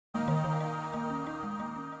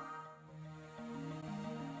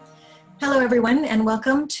Hello, everyone, and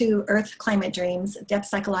welcome to Earth Climate Dreams, Depth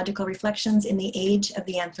Psychological Reflections in the Age of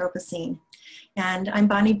the Anthropocene. And I'm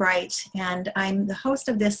Bonnie Bright, and I'm the host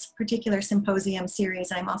of this particular symposium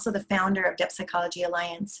series. I'm also the founder of Depth Psychology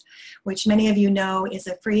Alliance, which many of you know is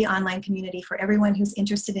a free online community for everyone who's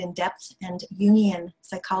interested in depth and Jungian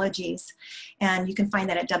psychologies. And you can find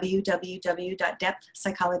that at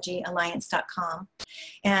www.depthpsychologyalliance.com.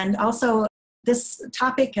 And also, this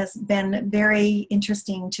topic has been very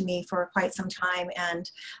interesting to me for quite some time, and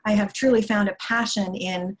I have truly found a passion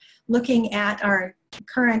in looking at our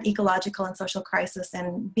current ecological and social crisis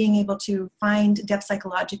and being able to find depth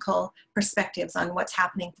psychological perspectives on what's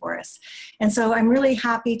happening for us. And so I'm really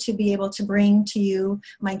happy to be able to bring to you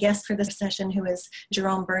my guest for this session, who is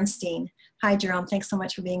Jerome Bernstein. Hi, Jerome. Thanks so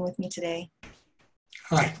much for being with me today.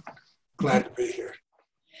 Hi. Glad to be here.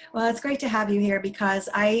 Well, it's great to have you here because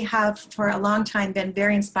I have for a long time been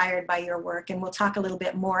very inspired by your work, and we'll talk a little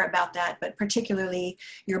bit more about that, but particularly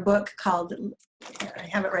your book called, I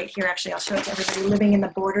have it right here actually, I'll show it to everybody, Living in the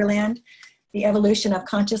Borderland, The Evolution of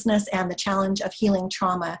Consciousness and the Challenge of Healing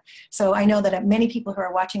Trauma. So I know that many people who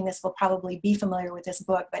are watching this will probably be familiar with this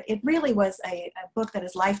book, but it really was a book that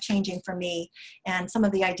is life-changing for me, and some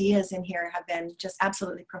of the ideas in here have been just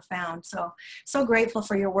absolutely profound. So grateful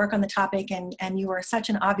for your work on the topic, and you were such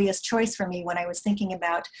an obvious choice for me when I was thinking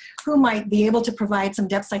about who might be able to provide some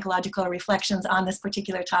depth psychological reflections on this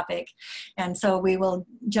particular topic. And so we will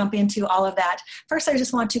jump into all of that. First, I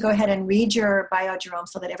just want to go ahead and read your bio, Jerome,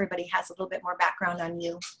 so that everybody has a little bit more background on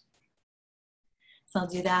you. So I'll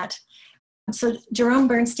do that. So Jerome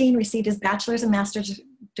Bernstein received his bachelor's and master's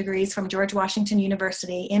degrees from George Washington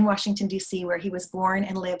University in Washington, D.C., where he was born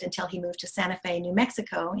and lived until he moved to Santa Fe, New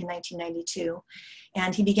Mexico in 1992.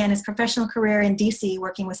 And he began his professional career in D.C.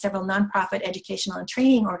 working with several nonprofit educational and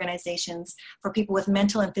training organizations for people with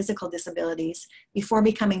mental and physical disabilities before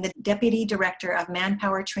becoming the Deputy Director of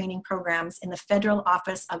Manpower Training Programs in the Federal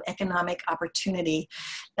Office of Economic Opportunity.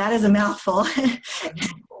 That is a mouthful.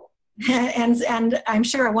 And I'm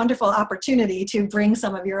sure a wonderful opportunity to bring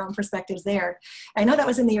some of your own perspectives there. I know that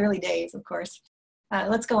was in the early days, of course.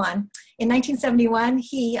 Let's go on. In 1971,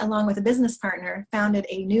 he, along with a business partner, founded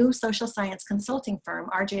a new social science consulting firm,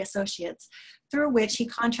 RJ Associates, through which he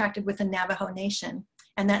contracted with the Navajo Nation.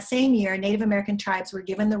 And that same year, Native American tribes were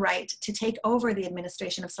given the right to take over the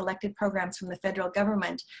administration of selected programs from the federal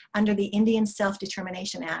government under the Indian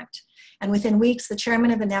Self-Determination Act. And within weeks, the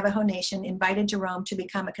chairman of the Navajo Nation invited Jerome to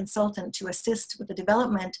become a consultant to assist with the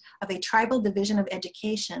development of a tribal division of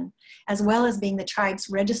education, as well as being the tribe's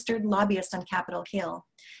registered lobbyist on Capitol Hill.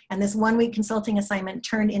 And this one-week consulting assignment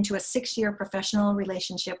turned into a 6-year professional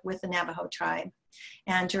relationship with the Navajo tribe.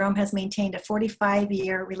 And Jerome has maintained a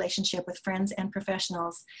 45-year relationship with friends and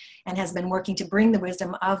professionals and has been working to bring the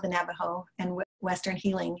wisdom of the Navajo and Western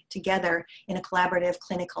healing together in a collaborative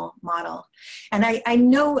clinical model. And I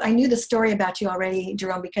knew the story about you already,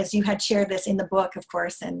 Jerome, because you had shared this in the book, of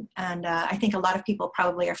course, and I think a lot of people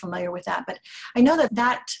probably are familiar with that. But I know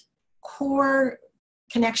that core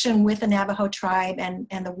connection with the Navajo tribe and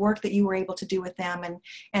the work that you were able to do with them,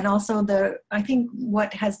 and also I think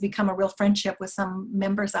what has become a real friendship with some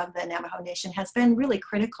members of the Navajo Nation has been really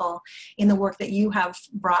critical in the work that you have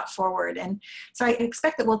brought forward. And so I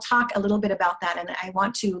expect that we'll talk a little bit about that, and I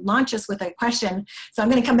want to launch us with a question. So I'm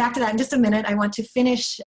going to come back to that in just a minute. I want to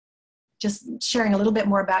finish just sharing a little bit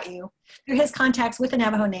more about you. Through his contacts with the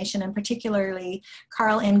Navajo Nation, and particularly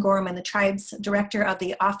Carl N. Gorman, the tribe's director of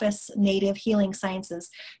the Office Native Healing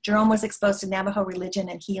Sciences, Jerome was exposed to Navajo religion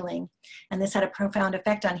and healing, and this had a profound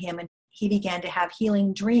effect on him, and he began to have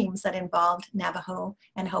healing dreams that involved Navajo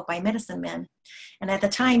and Hopi medicine men. And at the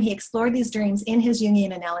time, he explored these dreams in his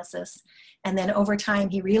Jungian analysis, and then over time,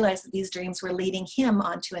 he realized that these dreams were leading him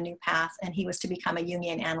onto a new path, and he was to become a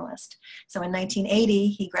Jungian analyst. So in 1980,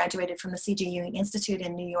 he graduated from the C.G. Jung Institute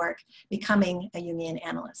in New York, becoming a Jungian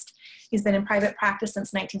analyst. He's been in private practice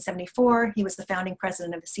since 1974. He was the founding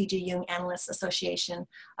president of the C.G. Jung Analysts Association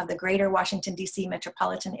of the Greater Washington, D.C.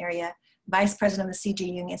 metropolitan area, vice president of the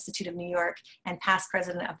C.G. Jung Institute of New York, and past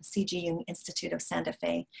president of the C.G. Jung Institute of Santa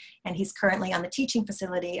Fe. And he's currently on the teaching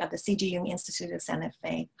facility of the C.G. Jung Institute of Santa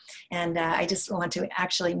Fe. And I just want to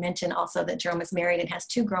actually mention also that Jerome is married and has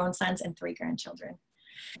 2 grown sons and 3 grandchildren.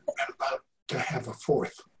 I'm about to have a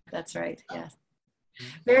 4th. That's right, yes.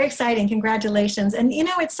 Very exciting, congratulations. And you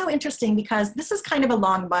know, it's so interesting because this is kind of a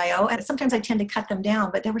long bio, and sometimes I tend to cut them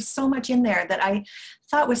down, but there was so much in there that I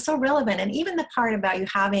thought was so relevant. And even the part about you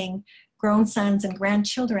having grown sons and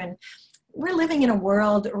grandchildren, we're living in a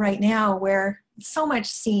world right now where so much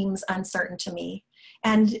seems uncertain to me.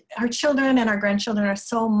 And our children and our grandchildren are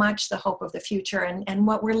so much the hope of the future, and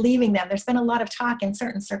what we're leaving them. There's been a lot of talk in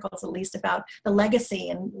certain circles, at least, about the legacy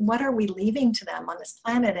and what are we leaving to them on this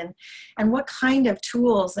planet, and what kind of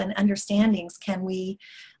tools and understandings can we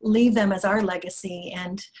leave them as our legacy.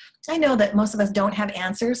 And I know that most of us don't have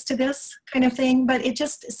answers to this kind of thing, but it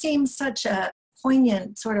just seems such a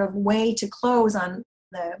poignant sort of way to close on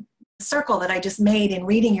the circle that I just made in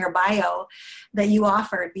reading your bio that you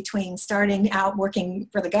offered between starting out working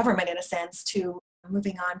for the government, in a sense, to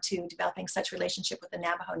moving on to developing such relationship with the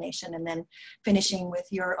Navajo Nation, and then finishing with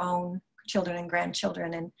your own children and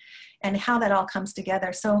grandchildren, and how that all comes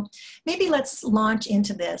together. So maybe let's launch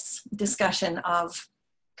into this discussion of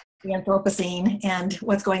the Anthropocene and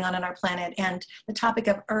what's going on our planet, and the topic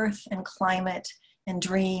of earth and climate and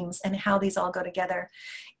dreams, and how these all go together.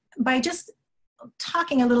 By just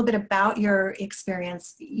talking a little bit about your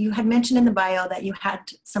experience, you had mentioned in the bio that you had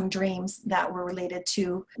some dreams that were related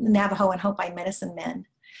to Navajo and Hopi medicine men.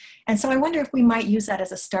 And so I wonder if we might use that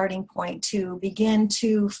as a starting point to begin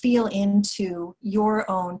to feel into your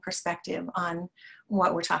own perspective on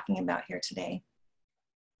what we're talking about here today.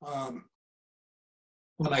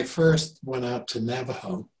 When I first went out to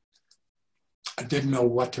Navajo, I didn't know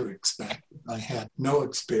what to expect. I had no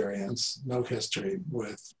experience, no history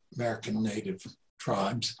with American Native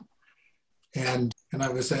tribes, and I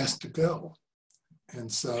was asked to go.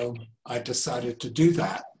 And so I decided to do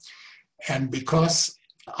that. And because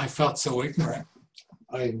I felt so ignorant,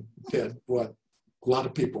 I did what a lot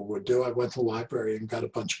of people would do. I went to the library and got a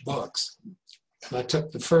bunch of books. And I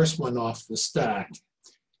took the first one off the stack,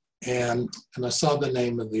 and I saw the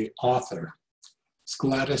name of the author. It's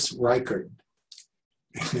Gladys Reichert.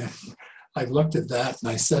 I looked at that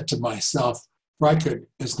and I said to myself, Reichert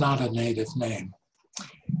is not a native name.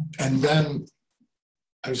 And then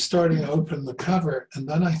I was starting to open the cover, and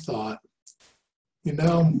then I thought, you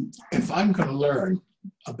know, if I'm going to learn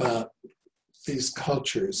about these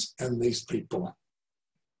cultures and these people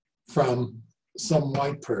from some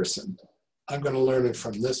white person, I'm going to learn it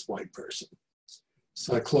from this white person.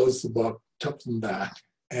 So I closed the book, took them back,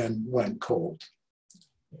 and went cold.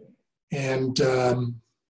 And the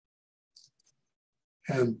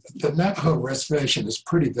Navajo Reservation is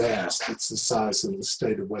pretty vast. It's the size of the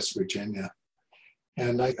state of West Virginia.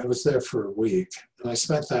 And I was there for a week. And I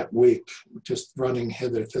spent that week just running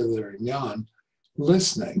hither, thither, and yon,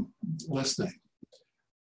 listening.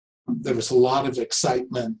 There was a lot of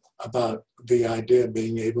excitement about the idea of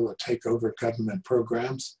being able to take over government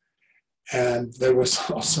programs. And there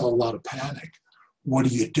was also a lot of panic. What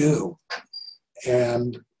do you do?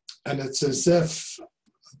 And it's as if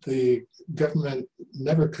the government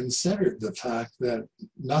never considered the fact that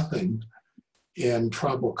nothing in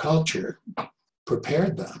tribal culture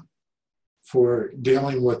prepared them for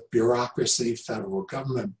dealing with bureaucracy, federal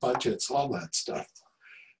government budgets, all that stuff.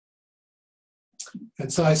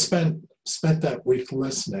 And so I spent that week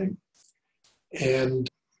listening. And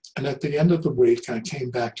at the end of the week, I came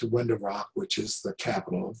back to Window Rock, which is the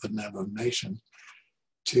capital of the Navajo Nation,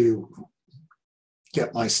 to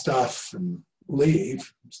get my stuff and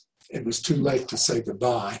leave. It was too late to say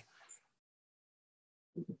goodbye.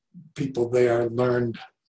 People there learned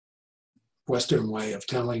Western way of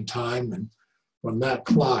telling time, and when that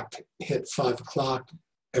clock hit 5 o'clock,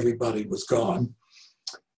 everybody was gone.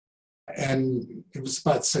 And it was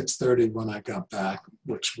about 6:30 when I got back,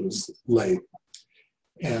 which was late.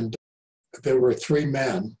 And there were 3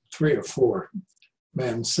 or 4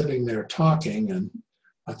 men sitting there talking, and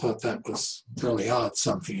I thought that was really odd,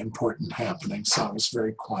 something important happening. So I was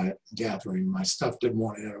very quiet, gathering my stuff, didn't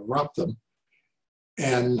want to interrupt them.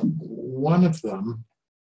 And one of them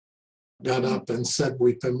got up and said,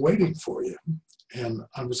 "We've been waiting for you." And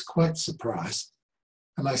I was quite surprised.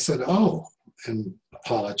 And I said, "Oh," and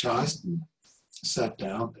apologized and sat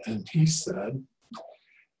down. And he said,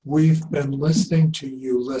 "We've been listening to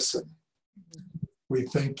you listen. We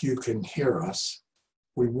think you can hear us.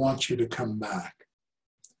 We want you to come back."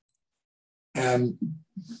 And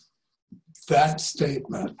that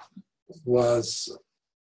statement was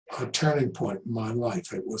a turning point in my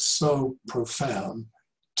life. It was so profound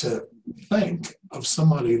to think of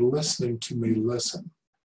somebody listening to me listen.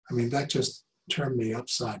 I mean, that just turned me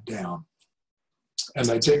upside down. And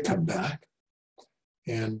I did come back.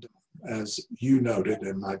 And as you noted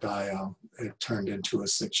in my bio, it turned into a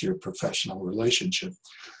 6-year professional relationship.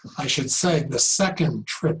 I should say the second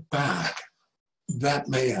trip back, that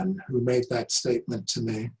man who made that statement to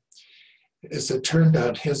me, as it turned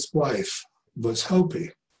out, his wife was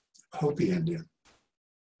Hopi Indian.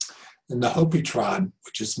 And the Hopi tribe,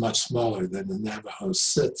 which is much smaller than the Navajo,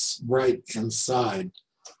 sits right inside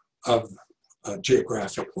of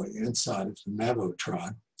geographically inside of the Navajo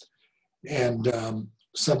tribe. And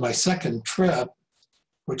so my second trip,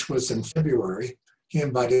 which was in February, he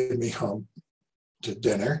invited me home to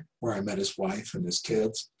dinner where I met his wife and his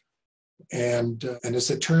kids. And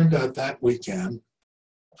as it turned out, that weekend,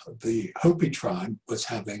 the Hopi tribe was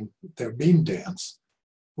having their bean dance,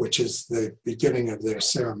 which is the beginning of their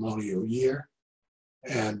ceremonial year,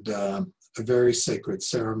 and a very sacred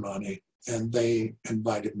ceremony. And they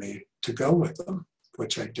invited me to go with them,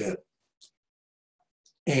 which I did.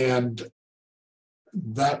 And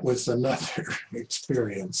that was another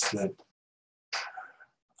experience that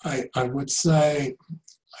I would say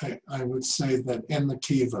that in the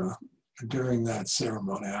kiva, during that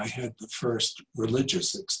ceremony, I had the first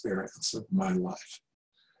religious experience of my life.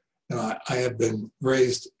 Now, I had been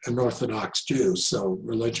raised an Orthodox Jew, so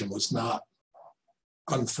religion was not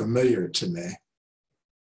unfamiliar to me.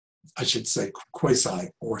 I should say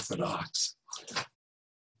quasi-Orthodox.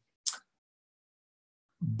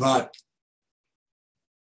 But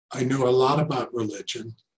I knew a lot about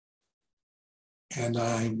religion, and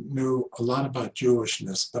I knew a lot about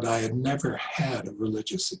Jewishness, but I had never had a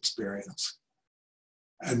religious experience.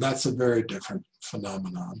 And that's a very different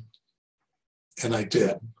phenomenon. And I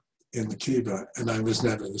did in the kiva, and I was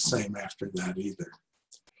never the same after that either.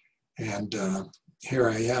 And here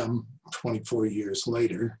I am 24 years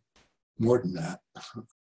later, more than that.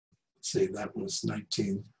 Let's see, that was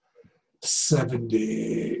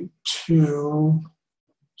 1972.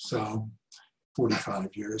 So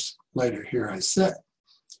 45 years later, here I sit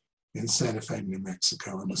in Santa Fe, New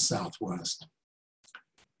Mexico in the Southwest.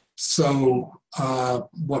 So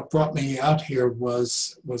what brought me out here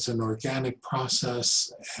was an organic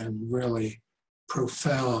process and really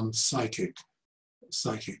profound psychic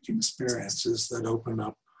experiences that open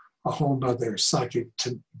up a whole nother psychic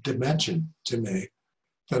dimension to me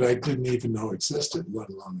that I didn't even know existed, let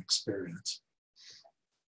alone experience.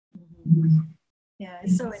 Mm-hmm. Yeah,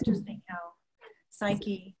 it's so interesting how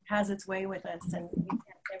psyche has its way with us, and we can't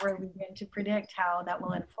ever begin to predict how that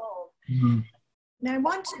will unfold. Mm-hmm. Now, I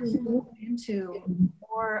want to move into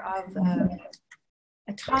more of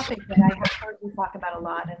a topic that I have heard you talk about a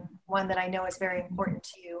lot, and one that I know is very important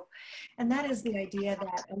to you, and that is the idea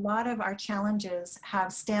that a lot of our challenges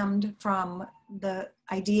have stemmed from the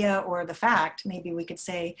idea, or the fact, maybe we could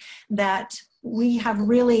say, that we have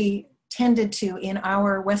really tended to, in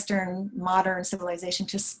our Western modern civilization,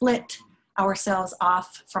 to split ourselves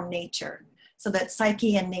off from nature, so that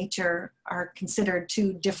psyche and nature are considered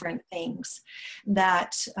two different things.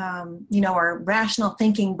 That, our rational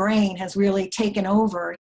thinking brain has really taken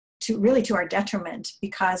over to our detriment,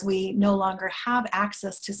 because we no longer have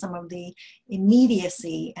access to some of the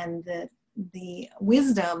immediacy and the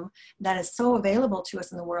wisdom that is so available to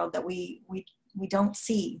us in the world that we don't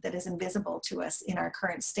see, that is invisible to us in our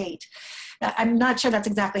current state. I'm not sure that's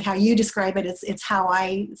exactly how you describe it. It's how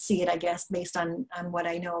I see it, I guess, based on what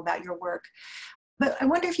I know about your work. But I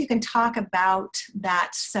wonder if you can talk about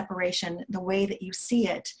that separation, the way that you see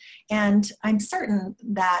it. And I'm certain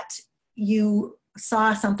that you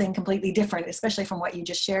saw something completely different, especially from what you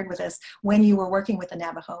just shared with us, when you were working with the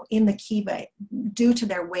Navajo in the kiva, due to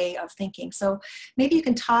their way of thinking. So maybe you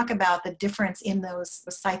can talk about the difference in those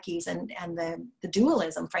psyches and the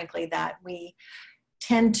dualism, frankly, that we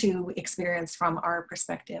tend to experience from our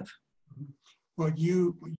perspective. Well,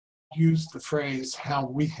 you used the phrase how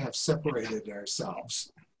we have separated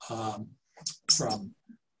ourselves from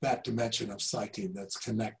that dimension of psyche that's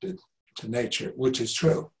connected to nature, which is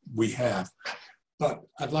true, we have. But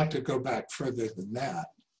I'd like to go back further than that,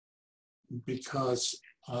 because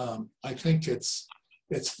I think it's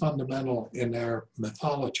fundamental in our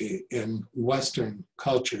mythology, in Western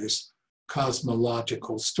culture's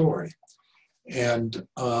cosmological story. And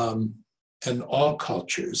all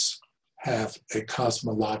cultures have a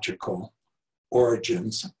cosmological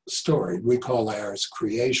origins story. We call ours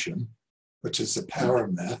creation, which is a power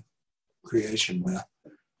myth, creation myth.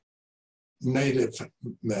 Native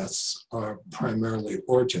myths are primarily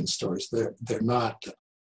origin stories. They're not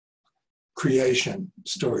creation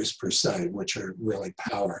stories per se, which are really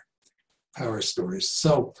power stories.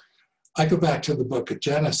 So I go back to the book of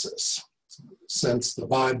Genesis, since the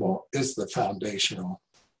Bible is the foundational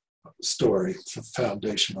story, the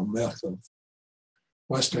foundational myth of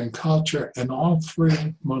Western culture and all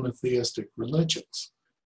three monotheistic religions.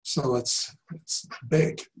 So it's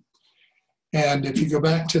big. And if you go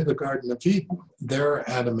back to the Garden of Eden, there are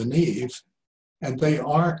Adam and Eve, and they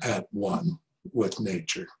are at one with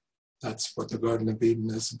nature. That's what the Garden of Eden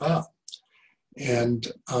is about. And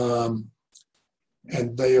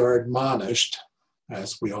they are admonished,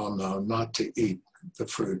 as we all know, not to eat the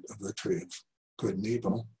fruit of the tree of good and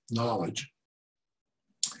evil, knowledge,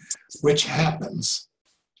 which happens.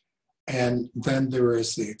 And then there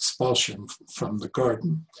is the expulsion from the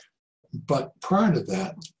garden. But prior to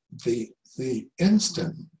that, the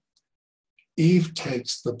instant Eve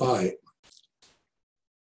takes the bite,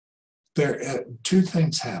 two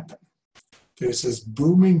things happen. There's this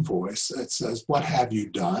booming voice that says, "What have you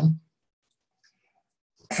done?"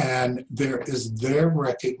 And there is their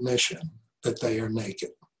recognition that they are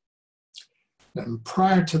naked. And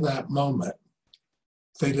prior to that moment,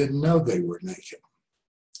 they didn't know they were naked.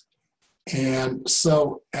 And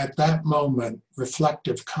so at that moment,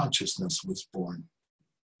 reflective consciousness was born.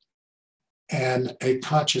 And a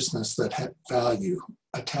consciousness that had value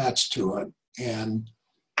attached to it, and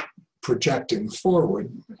projecting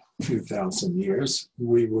forward a few thousand years,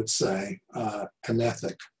 we would say an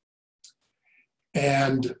ethic.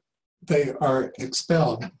 And they are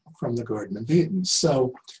expelled from the Garden of Eden.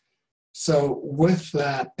 So with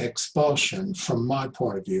that expulsion, from my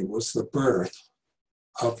point of view, was the birth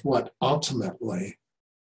of what ultimately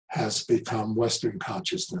has become Western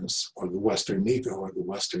consciousness, or the Western ego, or the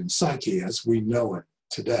Western psyche as we know it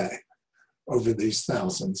today over these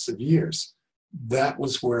thousands of years. That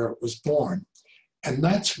was where it was born. And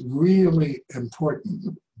that's really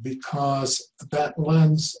important, because that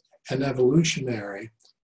lends an evolutionary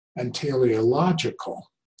and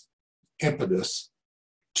teleological impetus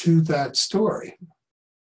to that story,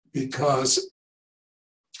 because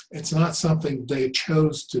it's not something they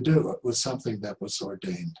chose to do. It was something that was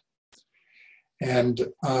ordained. And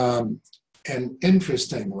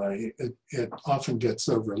interestingly, it often gets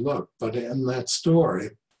overlooked, but in that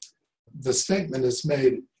story, the statement is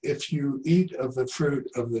made, if you eat of the fruit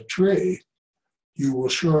of the tree, you will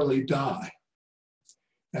surely die.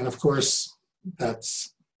 And of course,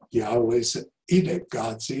 that's Yahweh's edict,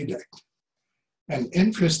 God's edict. And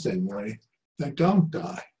interestingly, they don't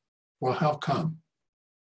die. Well, how come?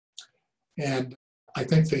 And I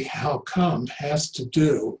think the how come has to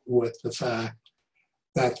do with the fact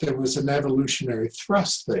that there was an evolutionary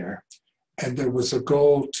thrust there, and there was a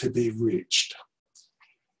goal to be reached.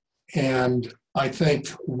 And I think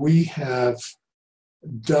we have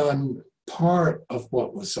done part of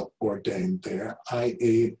what was ordained there,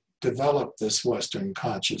 i.e., developed this Western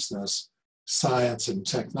consciousness, science and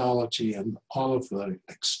technology, and all of the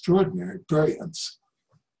extraordinary brilliance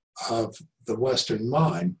of the Western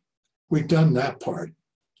mind. We've done that part.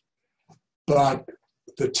 But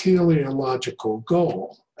the teleological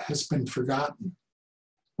goal has been forgotten.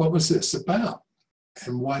 What was this about?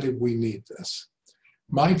 And why did we need this?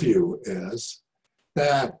 My view is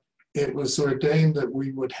that it was ordained that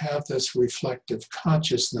we would have this reflective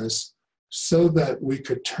consciousness so that we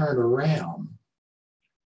could turn around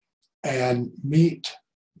and meet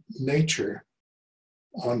nature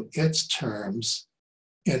on its terms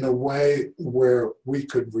in a way where we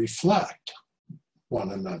could reflect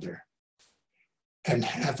one another and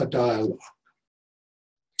have a dialogue.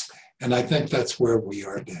 And I think that's where we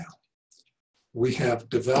are now. We have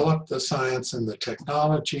developed the science and the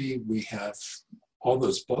technology. We have all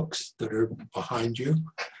those books that are behind you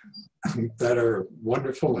that are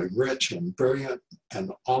wonderful and rich and brilliant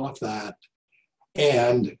and all of that.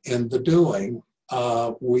 And in the doing,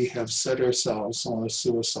 we have set ourselves on a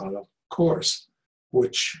suicidal course,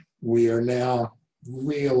 which we are now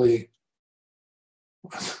really,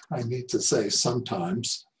 I need to say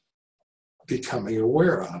sometimes, becoming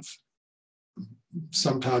aware of.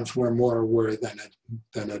 Sometimes we're more aware than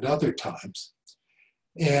at other times.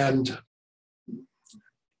 And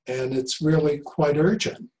it's really quite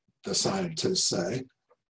urgent, the scientists say,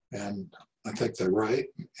 and I think they're right.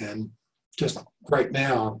 And just right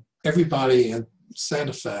now, everybody in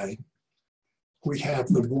Santa Fe, we have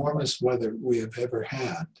the warmest weather we have ever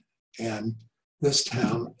had. And this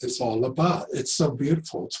town is all about. It's so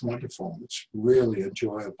beautiful, it's wonderful, it's really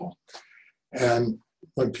enjoyable. And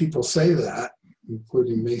when people say that,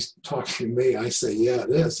 including me talking to me, I say, yeah, it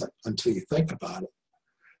is, until you think about it.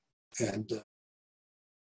 And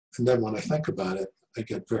then when I think about it, I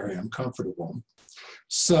get very uncomfortable.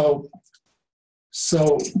 So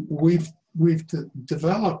we've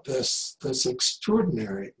developed this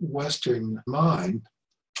extraordinary Western mind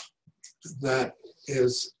that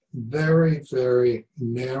is very, very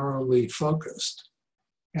narrowly focused,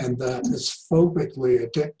 and that is phobically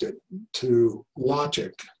addicted to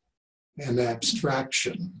logic and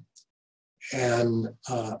abstraction and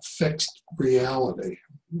fixed reality.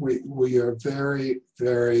 We are very,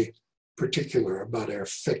 very particular about our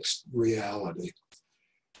fixed reality.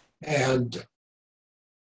 And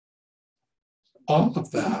all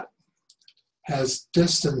of that has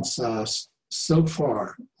distanced us so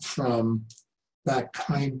far from that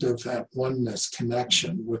kind of at oneness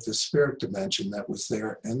connection with the spirit dimension that was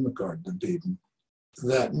there in the Garden of Eden,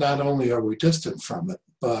 that not only are we distant from it,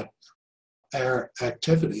 but our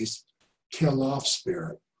activities kill off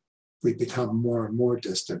spirit. We become more and more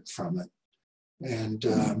distant from it. And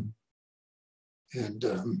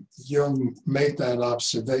Jung made that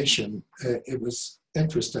observation. It was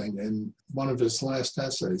interesting. In one of his last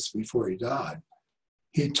essays before he died,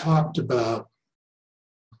 he talked about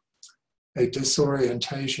a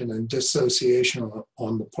disorientation and dissociation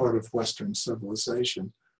on the part of Western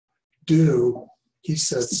civilization due, he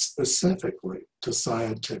said, specifically to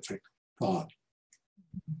scientific thought.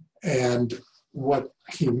 And what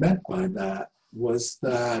he meant by that was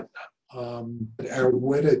that our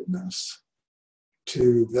weddedness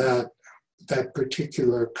to that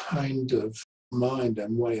particular kind of mind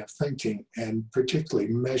and way of thinking, and particularly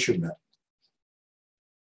measurement,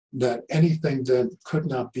 that anything that could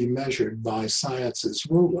not be measured by science's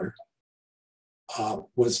ruler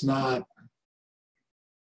was not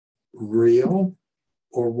real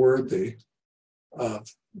or worthy of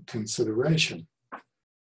consideration.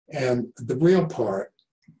 And the real part,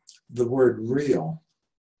 the word real,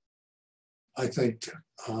 I think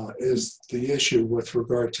is the issue with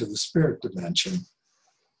regard to the spirit dimension,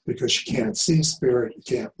 because you can't see spirit, you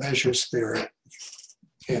can't measure spirit,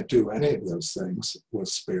 you can't do any of those things with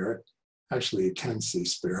spirit. Actually, you can see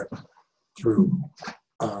spirit through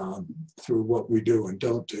what we do and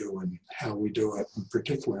don't do and how we do it, and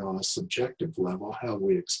particularly on a subjective level, how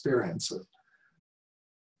we experience it.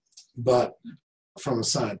 But from a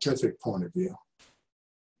scientific point of view,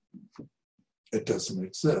 it doesn't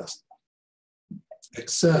exist.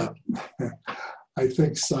 Except, I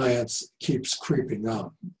think science keeps creeping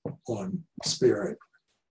up on spirit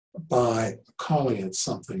by calling it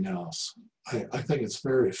something else. I think it's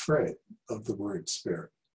very afraid of the word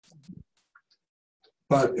spirit.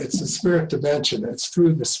 But it's the spirit dimension. It's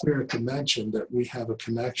through the spirit dimension that we have a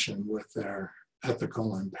connection with our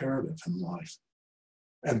ethical imperative in life.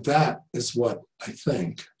 And that is what I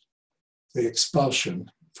think the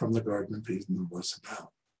expulsion from the Garden of Eden was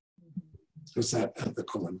about. It was that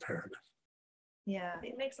ethical imperative. Yeah,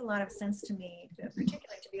 it makes a lot of sense to me,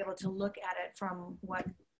 particularly to be able to look at it from what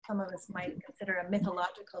some of us might consider a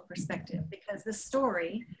mythological perspective, because the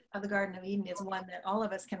story of the Garden of Eden is one that all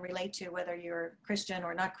of us can relate to, whether you're Christian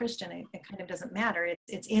or not Christian. It kind of doesn't matter.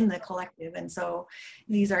 It's in the collective. And so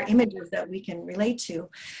these are images that we can relate to.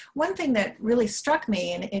 One thing that really struck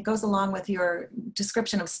me, and it goes along with your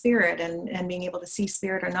description of spirit and being able to see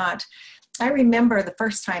spirit or not, I remember the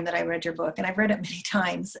first time that I read your book, and I've read it many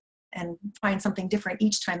times and find something different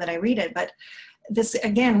each time that I read it. But this,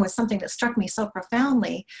 again, was something that struck me so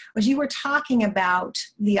profoundly, was you were talking about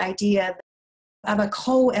the idea of a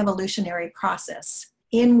co-evolutionary process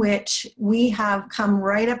in which we have come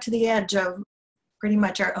right up to the edge of pretty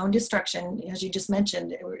much our own destruction. As you just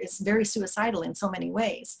mentioned, it's very suicidal in so many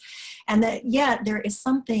ways. And that yet there is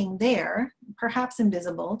something there, perhaps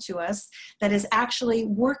invisible to us, that is actually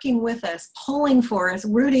working with us, pulling for us,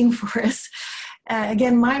 rooting for us.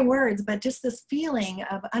 Again, my words, but just this feeling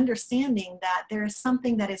of understanding that there is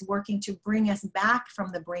something that is working to bring us back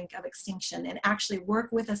from the brink of extinction and actually work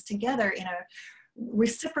with us together in a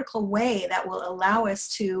reciprocal way that will allow us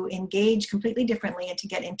to engage completely differently and to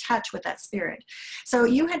get in touch with that spirit. So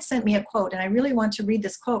you had sent me a quote, and I really want to read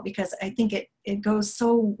this quote because I think it goes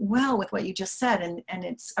so well with what you just said, and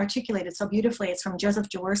it's articulated so beautifully. It's from Joseph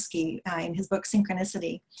Jaworski in his book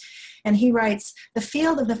Synchronicity. And he writes, "The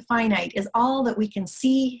field of the finite is all that we can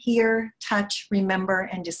see, hear, touch, remember,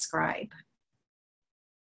 and describe.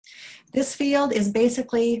 This field is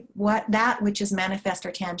basically that which is manifest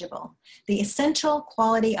or tangible. The essential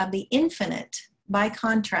quality of the infinite, by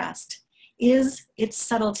contrast, is its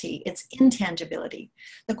subtlety, its intangibility.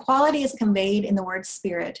 The quality is conveyed in the word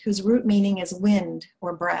spirit, whose root meaning is wind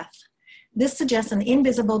or breath. This suggests an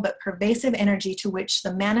invisible but pervasive energy to which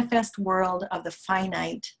the manifest world of the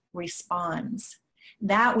finite responds.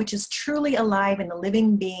 That which is truly alive in the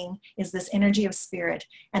living being is this energy of spirit,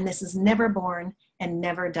 and this is never born and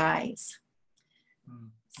never dies."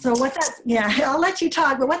 So what that, yeah, I'll let you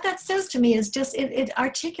talk, but what that says to me is just, it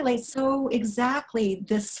articulates so exactly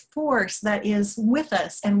this force that is with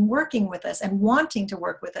us and working with us and wanting to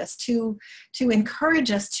work with us to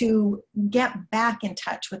encourage us to get back in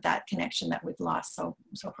touch with that connection that we've lost so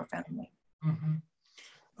profoundly. Mm-hmm.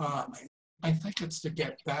 I think it's to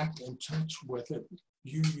get back in touch with it.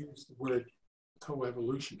 You use the word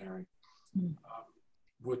co-evolutionary,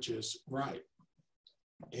 which is right.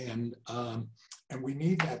 And we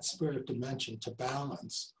need that spirit dimension to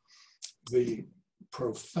balance the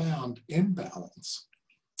profound imbalance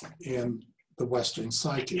in the Western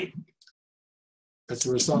psyche. As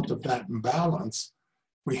a result of that imbalance,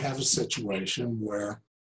 we have a situation where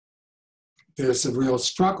there's a real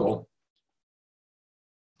struggle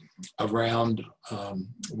around,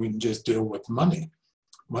 we can just deal with money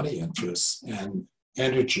interests and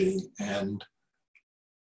energy and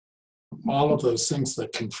all of those things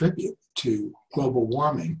that contribute to global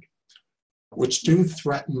warming, which do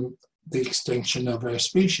threaten the extinction of our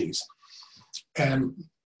species. And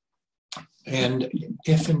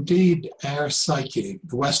if indeed our psyche,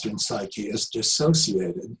 the Western psyche, is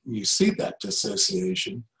dissociated, you see that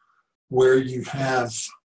dissociation where you have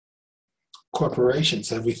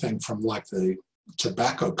corporations, everything from like the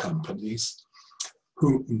tobacco companies,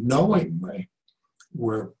 who knowingly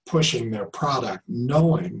were pushing their product,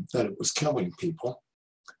 knowing that it was killing people.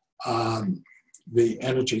 The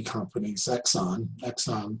energy companies,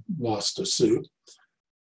 Exxon lost a suit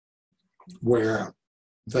where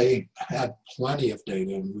they had plenty of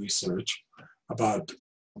data and research about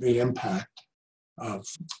the impact of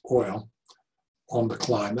oil on the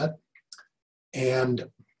climate. And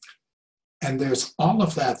there's all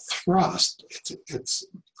of that thrust.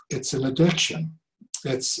 It's an addiction.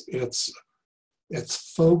 It's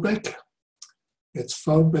phobic. It's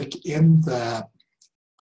phobic in that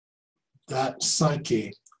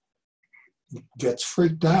psyche gets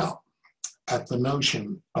freaked out at the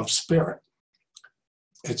notion of spirit.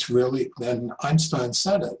 It's really, and Einstein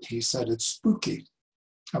said it. He said it's spooky.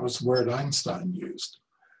 That was the word Einstein used,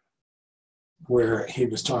 where he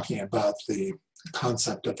was talking about the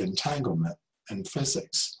concept of entanglement in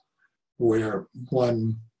physics, where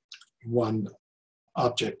one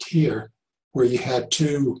object here, where you had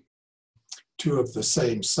two of the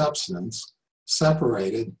same substance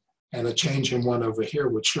separated, and a change in one over here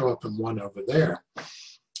would show up in one over there.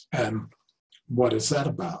 And what is that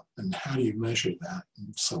about? And how do you measure that?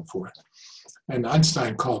 And so forth. And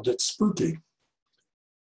Einstein called it spooky.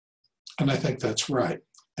 And I think that's right.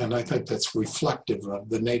 And I think that's reflective of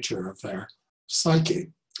the nature of our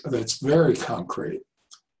psyche. That's very concrete.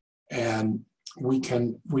 And we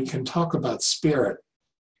can talk about spirit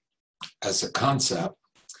as a concept,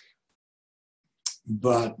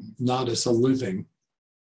 but not as a living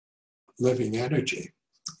energy,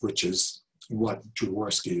 which is what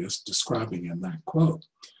Jaworski is describing in that quote.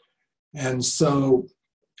 And so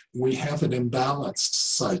we have an imbalanced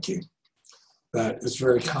psyche that is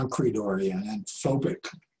very concrete oriented and phobic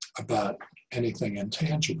about anything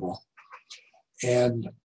intangible. And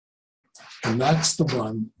that's the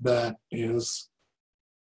one that is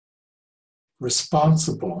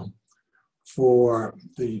responsible for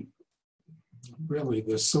the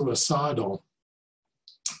suicidal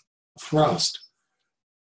thrust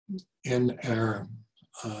in our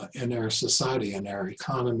society and our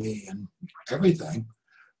economy and everything,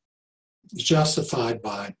 justified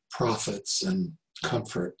by profits and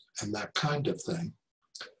comfort and that kind of thing.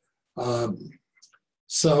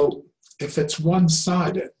 So if it's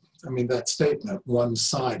one-sided, I mean, that statement,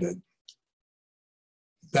 one-sided,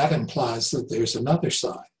 that implies that there's another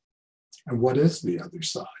side. And what is the other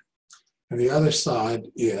side? And the other side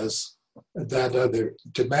is that other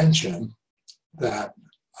dimension that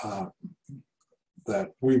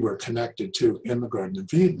we were connected to in the Garden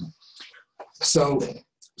of Eden. So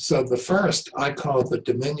the first I call the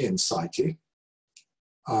Dominion Psyche,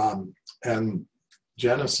 and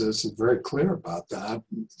Genesis is very clear about that.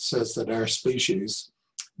 It says that our species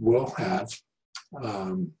will have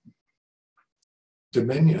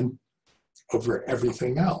dominion over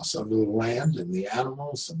everything else, over the land and the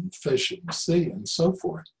animals and fish and the sea and so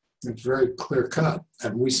forth. It's very clear cut,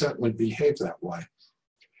 and we certainly behave that way.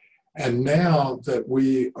 And now that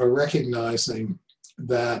we are recognizing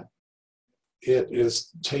that it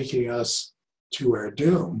is taking us to our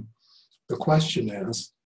doom, the question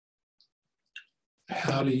is,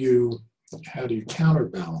 how do you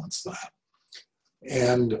counterbalance that?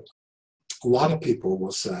 And a lot of people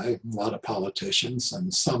will say, a lot of politicians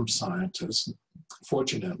and some scientists,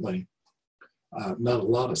 fortunately, not a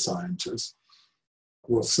lot of scientists,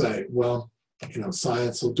 will say, well,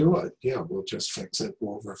 science will do it. Yeah, we'll just fix it,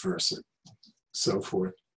 we'll reverse it, so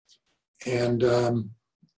forth. And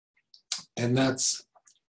that's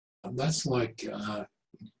like,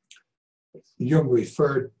 Jung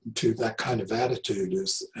referred to that kind of attitude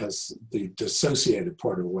as the dissociated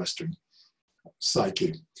part of Western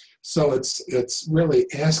psyche. So it's really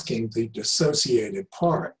asking the dissociated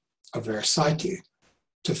part of our psyche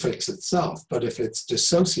to fix itself. But if it's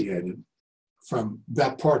dissociated from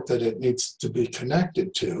that part that it needs to be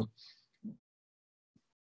connected to,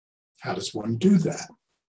 how does one do that?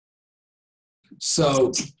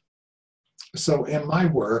 So So in my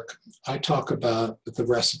work, I talk about the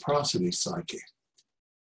reciprocity psyche,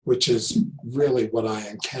 which is really what I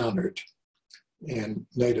encountered in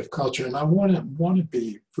Native culture. And I want to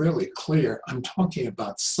be really clear, I'm talking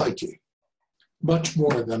about psyche, much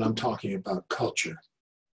more than I'm talking about culture.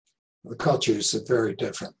 The cultures are very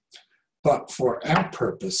different. But for our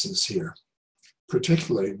purposes here,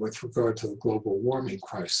 particularly with regard to the global warming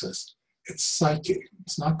crisis, it's psyche,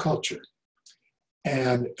 it's not culture.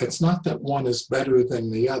 And it's not that one is better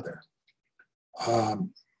than the other.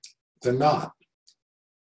 They're not.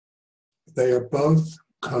 They are both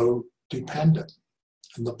codependent.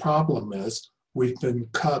 And the problem is we've been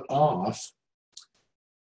cut off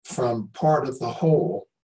from part of the whole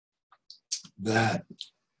that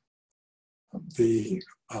the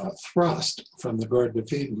thrust from the Garden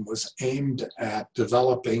of Eden was aimed at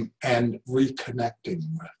developing and reconnecting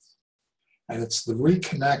with. And it's the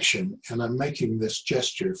reconnection, and I'm making this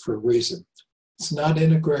gesture for a reason. It's not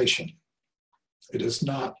integration. It is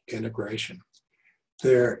not integration.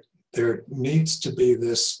 There needs to be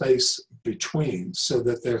this space between so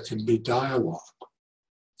that there can be dialogue.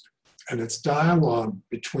 And it's dialogue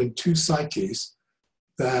between two psyches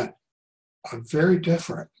that are very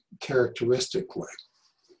different characteristically.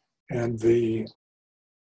 And the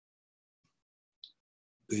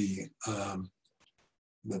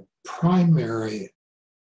primary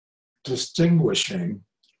distinguishing,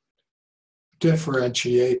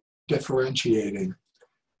 differentiating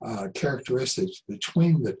characteristics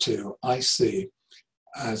between the two, I see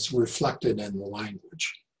as reflected in the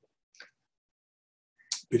language.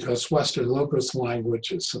 Because Western logos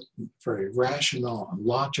language is very rational and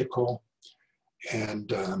logical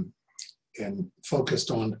and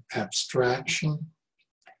focused on abstraction,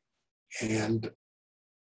 and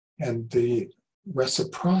the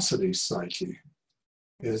reciprocity psyche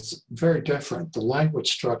is very different. The language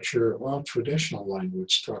structure, well, traditional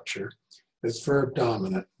language structure, is verb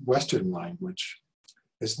dominant. Western language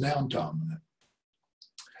is noun dominant.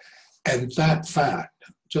 And that fact,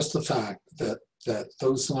 just the fact that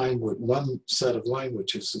those language, one set of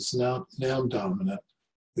languages is noun dominant,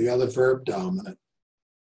 the other verb dominant,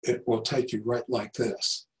 it will take you right like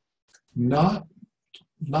this. Not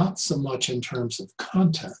so much in terms of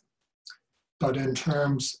content, but in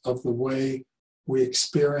terms of the way we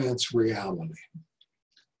experience reality.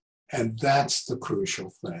 And that's the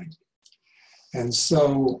crucial thing. And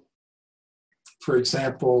so, for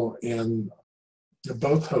example, in the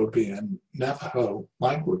both Hopi and Navajo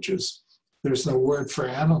languages, there's no word for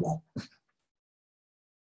animal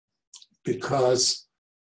because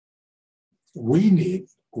we need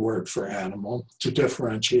a word for animal to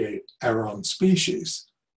differentiate our own species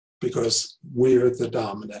because we're the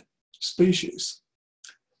dominant species.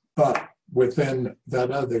 But within that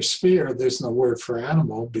other sphere, there's no word for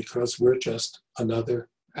animal because we're just another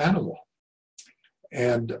animal.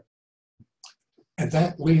 And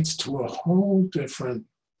that leads to a whole different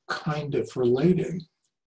kind of relating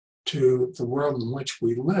to the world in which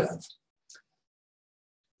we live.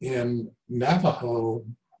 In Navajo,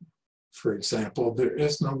 for example, there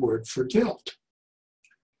is no word for guilt.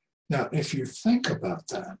 Now, if you think about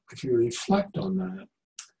that, if you reflect on that,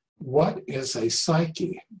 what is a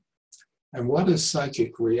psyche and what is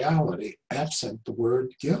psychic reality absent the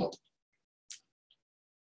word guilt?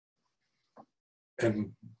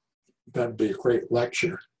 And that'd be a great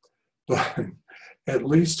lecture, but it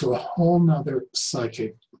leads to a whole nother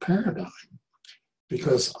psychic paradigm.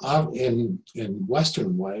 Because in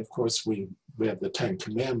Western way, of course, we have the Ten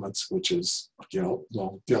Commandments, which is guilt.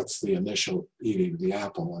 Well, guilt's the initial eating of the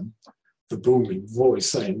apple and the booming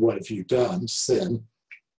voice saying, "What have you done? Sin."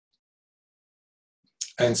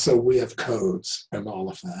 And so we have codes and all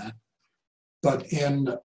of that. But in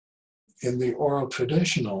the oral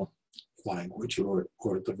traditional language or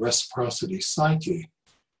the reciprocity psyche,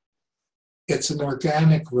 it's an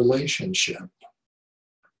organic relationship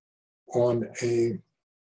on a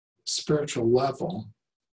spiritual level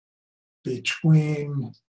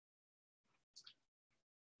between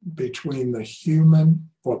the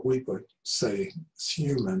human, what we would say is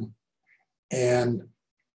human, and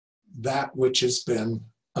that which has been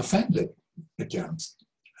offended against.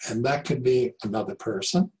 And that could be another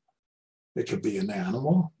person, it could be an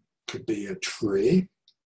animal, it could be a tree.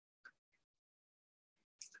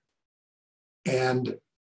 And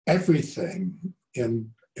everything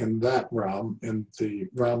in that realm, in the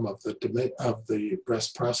realm of the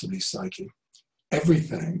reciprocity psyche,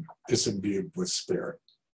 everything is imbued with spirit.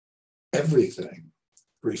 Everything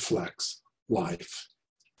reflects life.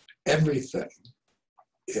 Everything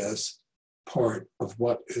is part of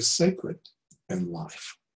what is sacred in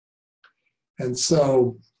life. And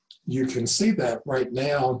so you can see that right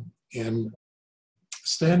now in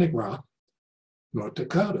Standing Rock, North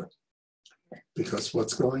Dakota, because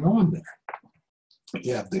what's going on there?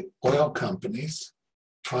 You have the oil companies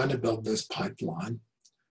trying to build this pipeline.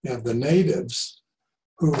 You have the natives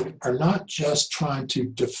who are not just trying to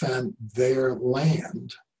defend their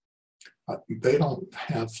land. They don't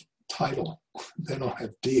have title. They don't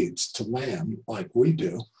have deeds to land like we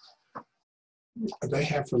do. They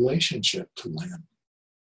have relationship to land.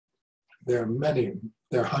 There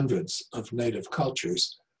are hundreds of native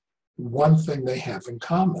cultures. One thing they have in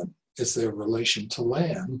common is their relation to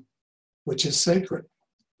land, which is sacred.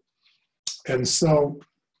 And so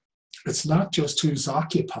it's not just who's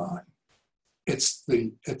occupying, it's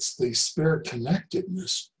the spirit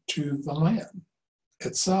connectedness to the land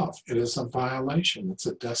itself. It is a violation, it's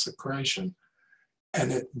a desecration.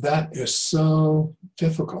 And that is so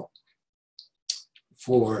difficult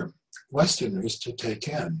for Westerners to take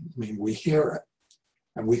in. I mean, we hear it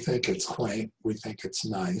and we think it's quaint, we think it's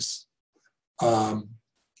nice.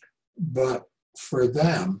 But for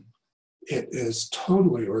them, it is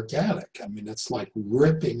totally organic. I mean, it's like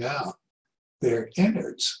ripping out their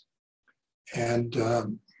innards. And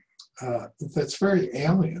that's very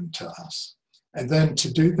alien to us. And then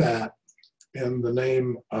to do that in the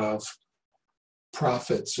name of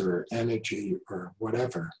profits or energy or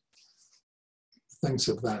whatever, things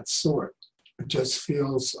of that sort, it just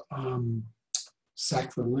feels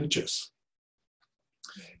sacrilegious.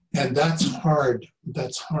 And that's hard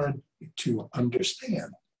to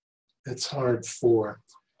understand. It's hard for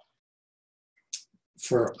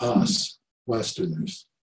us Westerners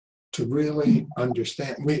to really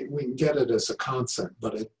understand. We can get it as a concept,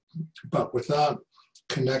 but without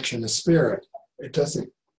connection to spirit, it doesn't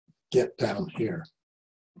get down here,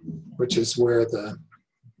 which is where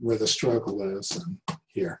the struggle is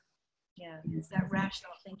here. Yeah, it's that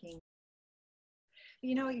rational thinking.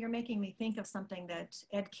 You know, you're making me think of something that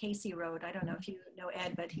Ed Casey wrote. I don't know if you know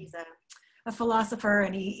Ed, but he's a philosopher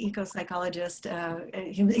and eco-psychologist.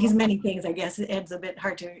 He's many things, I guess. Ed's a bit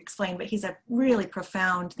hard to explain, but he's a really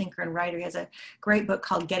profound thinker and writer. He has a great book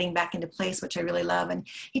called Getting Back into Place, which I really love. And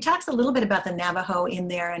he talks a little bit about the Navajo in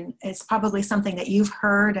there, and it's probably something that you've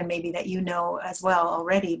heard and maybe that you know as well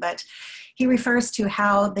already. But he refers to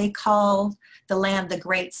how they call the land the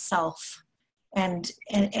Great Self. And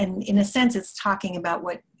in a sense, it's talking about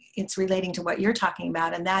it's relating to what you're talking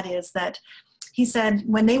about, and that is that he said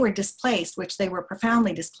when they were displaced, which they were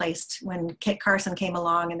profoundly displaced when Kit Carson came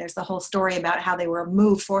along, and there's the whole story about how they were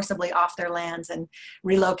moved forcibly off their lands and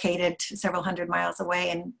relocated several hundred miles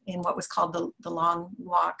away in what was called the Long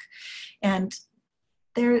Walk. And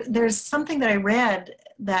there's something that I read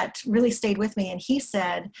that really stayed with me, and he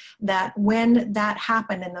said that when that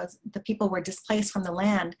happened and the people were displaced from the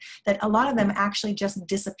land, that a lot of them actually just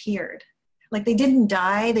disappeared. Like they didn't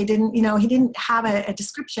die, he didn't have a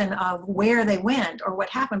description of where they went or what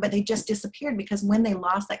happened, but they just disappeared because when they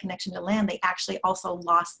lost that connection to land, they actually also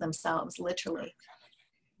lost themselves, literally.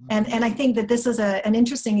 And I think that this is an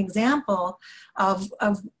interesting example of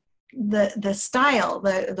the style,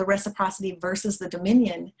 the reciprocity versus the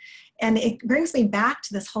dominion. And it brings me back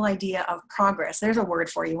to this whole idea of progress. There's a word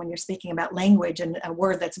for you when you're speaking about language, and a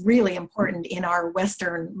word that's really important in our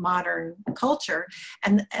Western modern culture.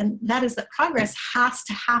 And that is that progress has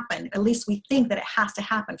to happen. At least we think that it has to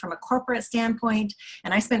happen from a corporate standpoint.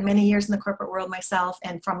 And I spent many years in the corporate world myself.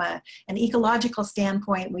 And from an ecological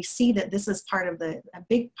standpoint, we see that this is a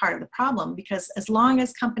big part of the problem, because as long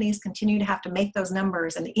as companies continue to have to make those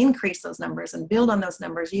numbers and increase those numbers and build on those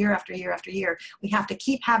numbers year after year after year, we have to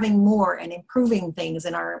keep having more and improving things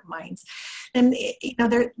in our minds. And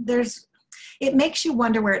it makes you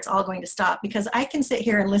wonder where it's all going to stop, because I can sit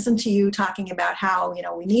here and listen to you talking about how,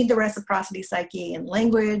 we need the reciprocity psyche and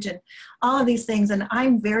language and all of these things. And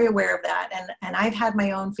I'm very aware of that. And I've had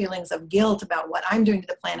my own feelings of guilt about what I'm doing to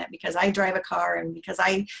the planet, because I drive a car and because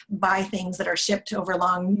I buy things that are shipped over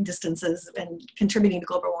long distances and contributing to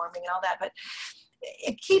global warming and all that. But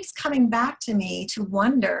it keeps coming back to me to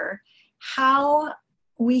wonder how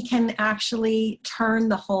we can actually turn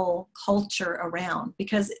the whole culture around,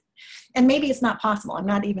 and maybe it's not possible. I'm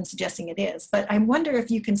not even suggesting it is, but I wonder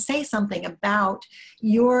if you can say something about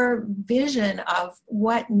your vision of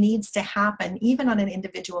what needs to happen, even on an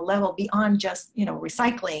individual level, beyond just,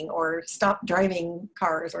 recycling or stop driving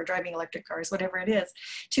cars or driving electric cars, whatever it is,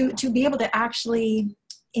 to be able to actually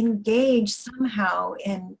engage somehow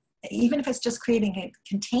in, even if it's just creating a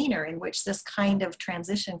container in which this kind of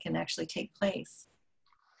transition can actually take place.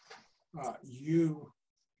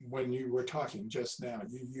 When you were talking just now,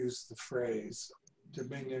 you used the phrase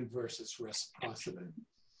dominion versus reciprocity.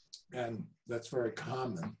 And that's very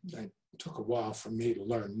common. It took a while for me to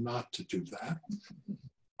learn not to do that.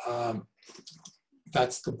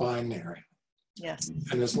 That's the binary. Yes.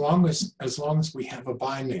 And as long as we have a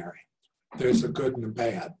binary, there's a good and a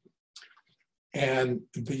bad. And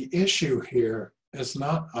the issue here is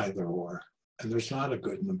not either or, and there's not a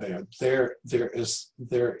good and a bad. There is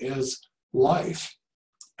life,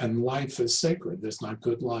 and life is sacred. There's not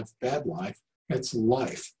good life, bad life. It's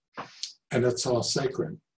life, and it's all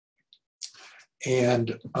sacred.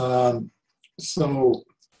 And the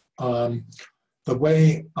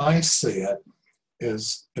way I see it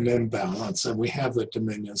is an imbalance, and we have the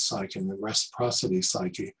Dominion Psyche and the Reciprocity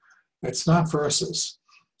Psyche. It's not versus.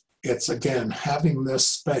 It's, again, having this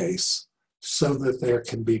space so that there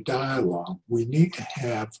can be dialogue. We need to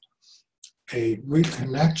have a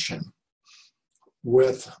reconnection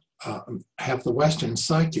with, have the Western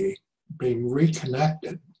psyche being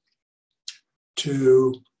reconnected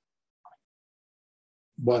to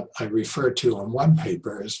what I refer to on one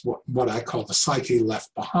paper as what I call the psyche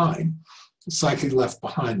left behind. The psyche left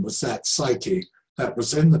behind was that psyche that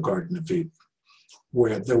was in the Garden of Eden,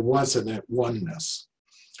 where there wasn't a oneness.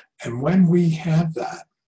 And when we have that,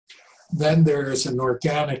 then there is an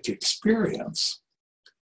organic experience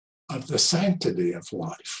of the sanctity of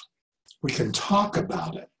life. We can talk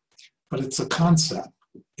about it, but it's a concept.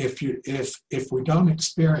 If we don't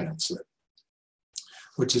experience it,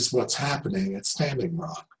 which is what's happening at Standing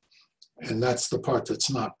Rock, and that's the part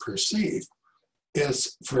that's not perceived,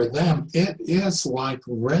 is for them, it is like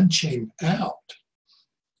wrenching out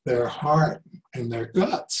their heart and their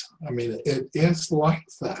guts. I mean, it is like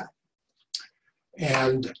that.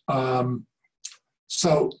 And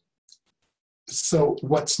so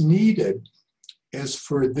what's needed is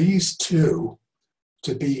for these two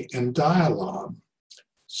to be in dialogue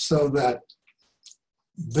so that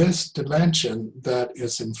this dimension that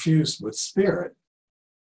is infused with spirit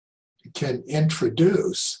can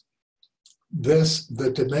introduce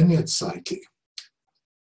the Dominion Psyche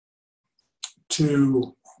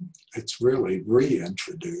to, it's really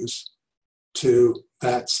reintroduce to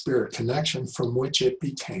that spirit connection from which it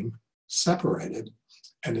became separated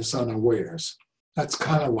and is unawares. That's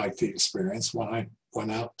kind of like the experience when I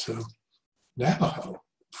went out to Navajo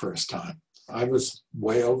first time. I was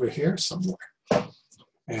way over here somewhere.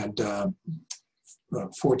 And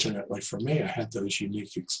fortunately for me, I had those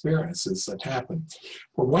unique experiences that happened.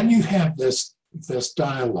 But when you have this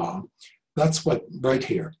dialogue, that's what, right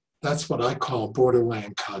here, that's what I call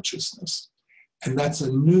borderland consciousness. And that's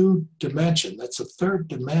a new dimension. That's a third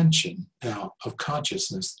dimension now of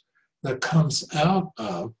consciousness that comes out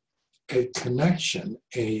of a connection,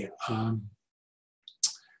 a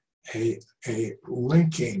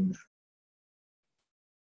linking.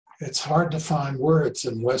 It's hard to find words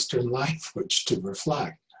in Western language to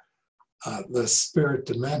reflect the spirit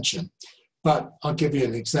dimension. But I'll give you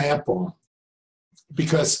an example,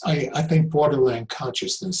 because I think borderland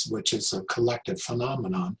consciousness, which is a collective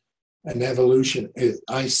phenomenon, an evolution,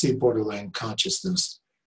 I see borderland consciousness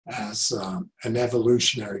as an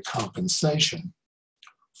evolutionary compensation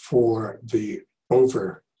for the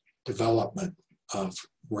overdevelopment of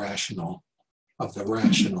the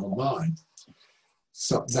rational mind.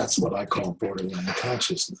 So that's what I call borderland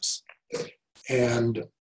consciousness. And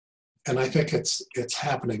I think it's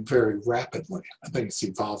happening very rapidly. I think it's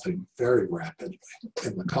evolving very rapidly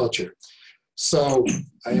in the culture. So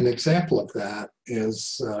an example of that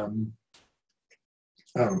is,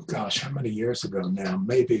 oh gosh, how many years ago now?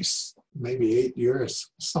 Maybe 8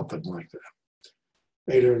 years, something like that.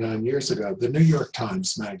 8 or 9 years ago, the New York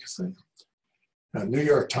Times magazine. New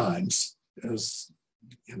York Times is,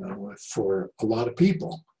 you know, for a lot of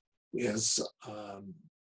people, is a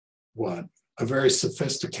very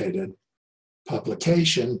sophisticated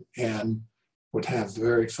publication and would have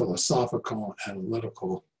very philosophical,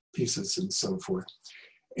 analytical pieces and so forth.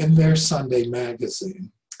 In their Sunday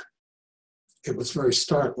magazine, it was very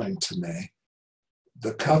startling to me.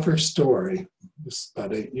 The cover story,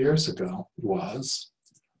 about 8 years ago, was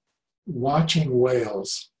 "Watching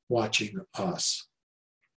Whales, Watching Us."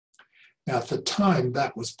 Now, at the time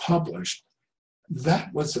that was published,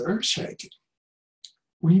 that was earth-shaking.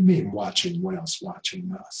 What do you mean, watching whales,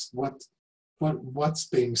 watching us? What's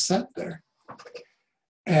being said there?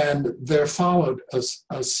 And there followed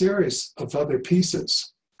a series of other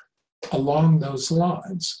pieces along those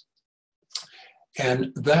lines.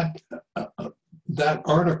 And that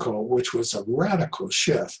article, which was a radical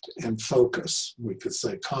shift in focus, we could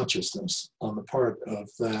say consciousness, on the part of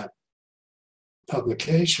that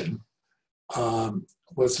publication,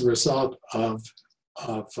 was the result of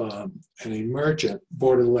an emergent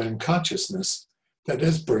borderland consciousness that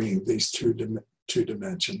is bringing these two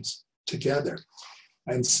dimensions together.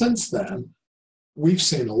 And since then, we've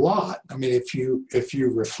seen a lot. I mean, if you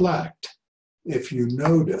reflect, if you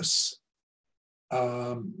notice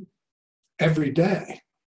every day,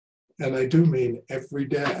 and I do mean every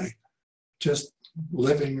day, just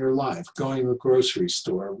living your life, going to the grocery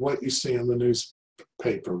store, what you see in the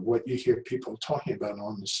newspaper, what you hear people talking about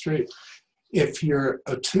on the street, if you're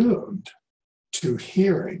attuned to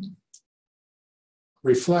hearing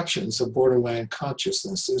reflections of borderland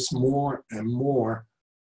consciousness, is more and more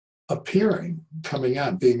appearing, coming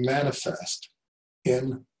out, being manifest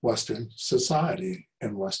in Western society,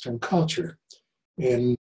 in Western culture.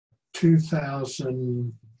 In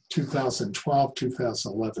 2012,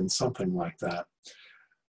 2011, something like that,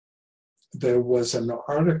 there was an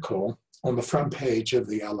article on the front page of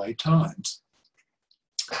the LA Times.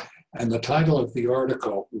 And the title of the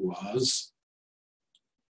article was,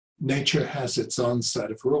 "Nature Has Its Own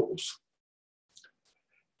Set of Rules."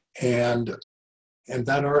 And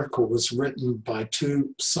that article was written by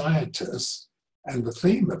two scientists, and the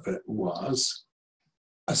theme of it was,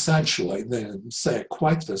 essentially, they didn't say it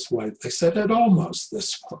quite this way, they said it almost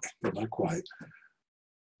this way, but not quite,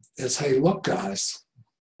 is, hey, look, guys,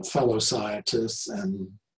 fellow scientists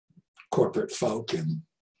and corporate folk and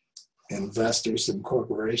investors and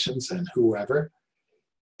corporations and whoever,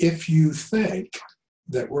 if you think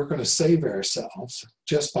that we're going to save ourselves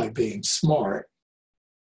just by being smart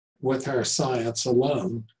with our science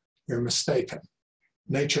alone, you're mistaken.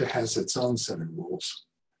 Nature has its own set of rules.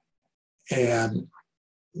 And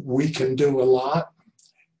we can do a lot,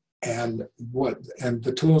 and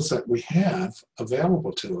the tools that we have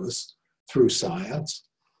available to us through science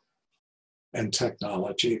and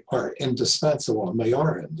technology are indispensable, and they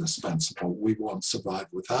are indispensable. We won't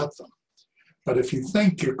survive without them. But if you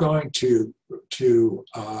think you're going to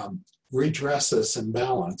redress this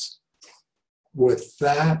imbalance with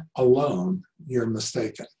that alone, you're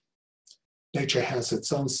mistaken. Nature has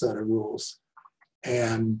its own set of rules.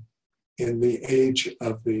 And in the age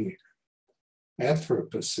of the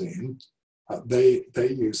Anthropocene, they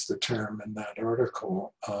use the term in that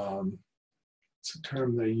article, it's a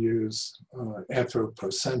term they use,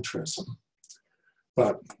 anthropocentrism,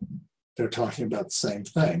 but they're talking about the same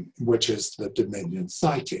thing, which is the Dominion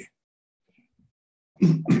Psyche.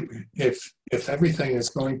 If everything is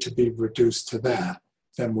going to be reduced to that,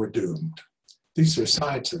 then we're doomed. These are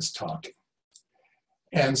scientists talking.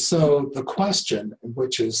 And so the question,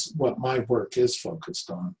 which is what my work is focused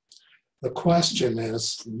on, the question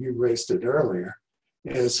is, you raised it earlier,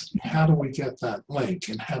 is how do we get that link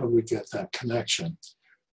and how do we get that connection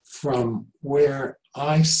from where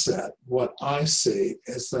I sit? What I see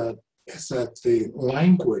is that the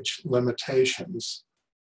language limitations,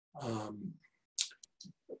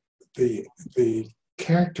 the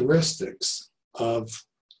characteristics of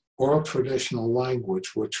oral traditional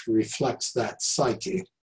language, which reflects that psyche,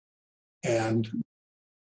 and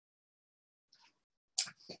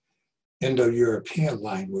Indo-European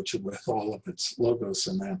language with all of its logos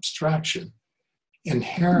and abstraction,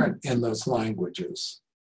 inherent in those languages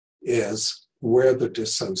is where the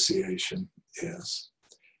dissociation is.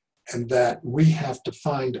 And that we have to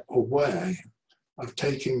find a way of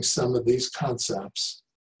taking some of these concepts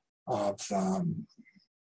of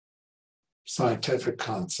scientific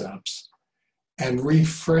concepts and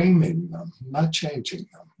reframing them, not changing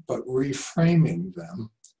them, but reframing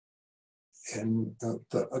them. And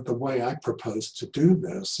the way I propose to do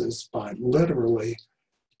this is by literally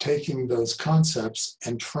taking those concepts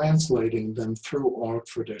and translating them through all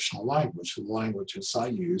traditional language. The languages I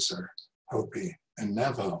use are Hopi and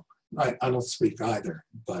Navajo. I don't speak either,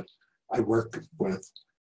 but I work with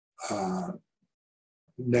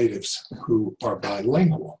natives who are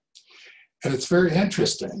bilingual. And it's very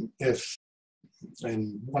interesting. If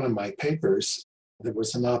in one of my papers, there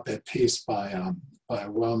was an op-ed piece by a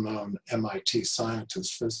well-known MIT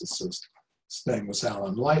scientist, physicist. His name was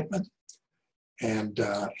Alan Lightman. And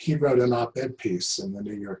he wrote an op-ed piece in the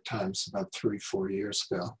New York Times about 3-4 years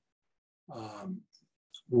ago,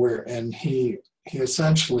 wherein he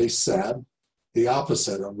essentially said the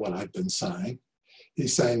opposite of what I've been saying.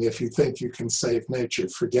 He's saying, if you think you can save nature,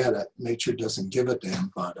 forget it. Nature doesn't give a damn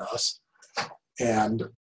about us. And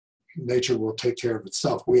nature will take care of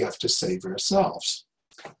itself. We have to save ourselves.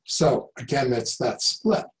 So again, it's that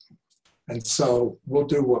split. And so we'll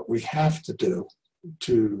do what we have to do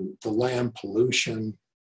to the land pollution,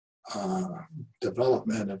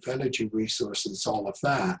 development of energy resources, all of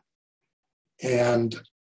that. And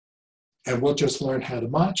we'll just learn how to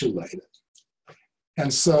modulate it.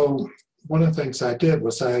 And so one of the things I did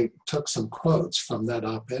was I took some quotes from that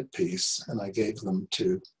op-ed piece and I gave them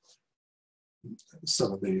to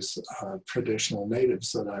some of these traditional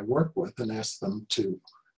natives that I work with and asked them to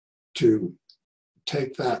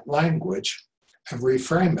take that language and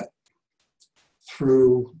reframe it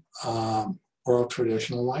through oral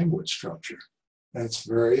traditional language structure. And it's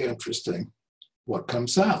very interesting what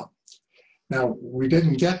comes out. Now, we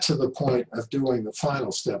didn't get to the point of doing the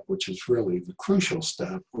final step, which is really the crucial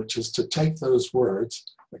step, which is to take those words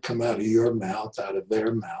that come out of your mouth, out of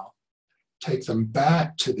their mouth, take them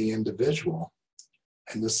back to the individual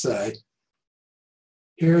and to say,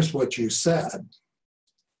 here's what you said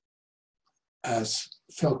as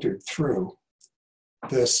filtered through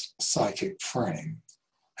this psychic frame,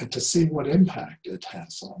 and to see what impact it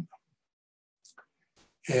has on them.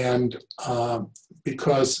 And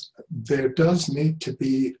because there does need to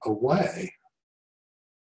be a way,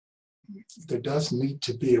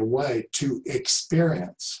 to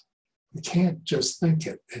experience. You can't just think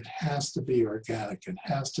it. It has to be organic. It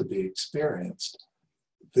has to be experienced,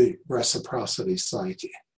 the reciprocity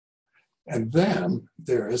psyche. And then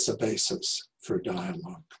there is a basis for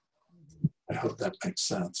dialogue. I hope that makes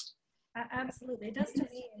sense. Absolutely, it does to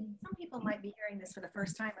me. And some people might be hearing this for the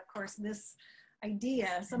first time. Of course, this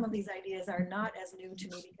idea, some of these ideas are not as new to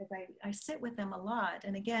me because I sit with them a lot.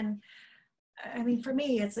 And again, I mean, for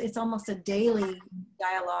me, it's almost a daily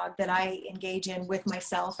dialogue that I engage in with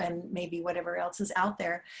myself and maybe whatever else is out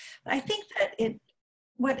there. But I think that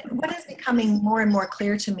what is becoming more and more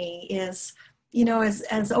clear to me is, you know,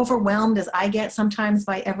 as overwhelmed as I get sometimes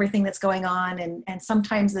by everything that's going on, and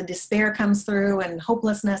sometimes the despair comes through and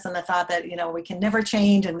hopelessness and the thought that, you know, we can never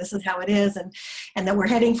change and this is how it is, and that we're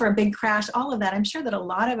heading for a big crash, all of that. I'm sure that a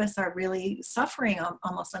lot of us are really suffering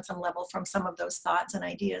almost on some level from some of those thoughts and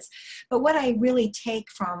ideas. But what I really take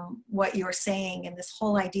from what you're saying and this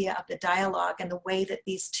whole idea of the dialogue and the way that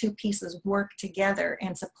these two pieces work together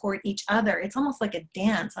and support each other, it's almost like a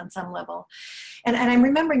dance on some level. And I'm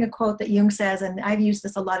remembering a quote that Jung says, and I've used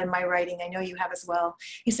this a lot in my writing, I know you have as well.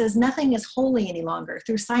 He says, nothing is holy any longer.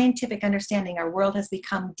 Through scientific understanding, our world has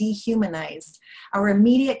become dehumanized. Our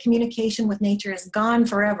immediate communication with nature is gone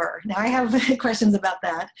forever. Now, I have questions about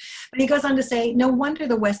that. But he goes on to say, no wonder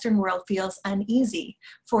the Western world feels uneasy,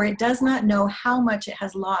 for it does not know how much it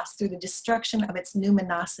has lost through the destruction of its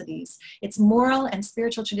numinosities. Its moral and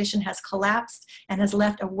spiritual tradition has collapsed and has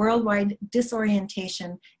left a worldwide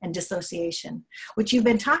disorientation and dissociation, which you've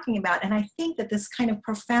been talking about. And I think that this kind of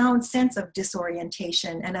profound sense of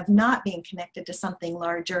disorientation and of not being connected to something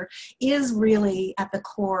larger is really at the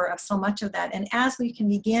core of so much of that. And as we can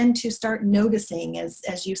begin to start noticing,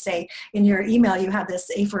 as you say in your email, you have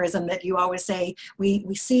this aphorism that you always say, we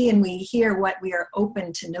see and we hear what we are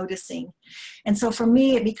open to noticing. And so for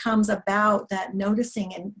me, it becomes about that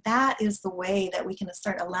noticing, and that is the way that we can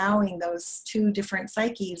start allowing those two different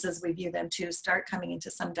psyches, as we view them, to start coming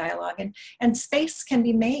into some dialogue, and space can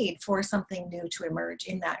be made for something new to emerge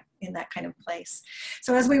in that kind of place.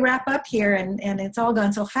 So as we wrap up here, and it's all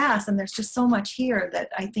gone so fast, and there's just so much here that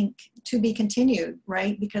I think to be continued,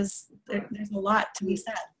 right? Because there's a lot to be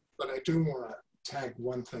said. But I do want to tag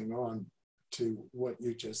one thing on to what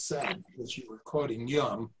you just said, because you were quoting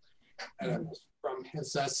Jung, and it was from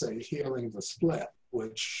his essay, Healing the Split,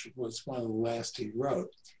 which was one of the last he wrote.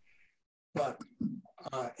 But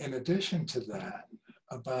in addition to that,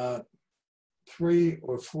 about 3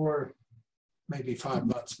 or 4, maybe 5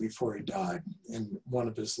 months before he died, in one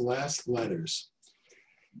of his last letters,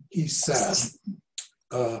 he said,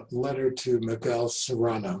 a letter to Miguel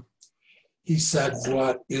Serrano, he said,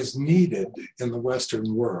 what is needed in the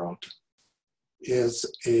Western world is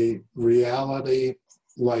a reality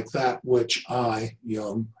like that which I,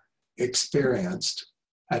 Jung, experienced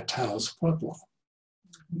at Taos Pueblo.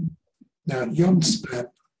 Now, Jung spent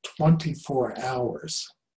 24 hours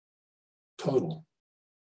total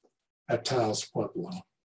at Taos Pueblo.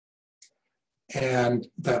 And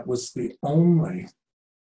that was the only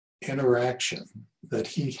interaction that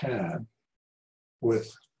he had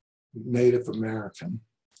with Native American.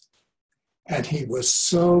 And he was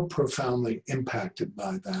so profoundly impacted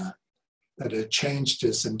by that, that it changed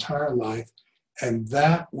his entire life. And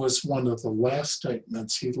that was one of the last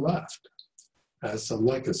statements he left as a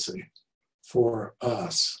legacy for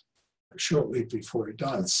us shortly before he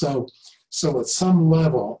died. So at some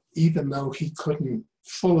level, even though he couldn't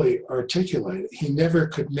fully articulate it, he never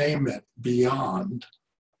could name it beyond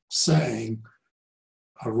saying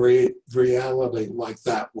a reality like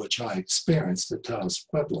that which I experienced at Taos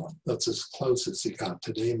Pueblo. That's as close as he got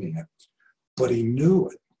to naming it. But he knew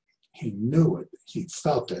it. He knew it. He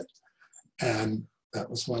felt it. And that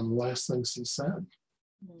was one of the last things he said.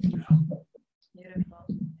 Beautiful.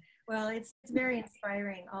 Well, it's very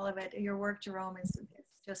inspiring, all of it. Your work, Jerome, is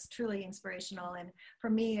just truly inspirational. And for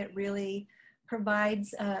me, it really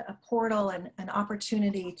provides a portal and an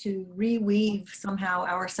opportunity to reweave somehow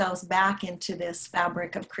ourselves back into this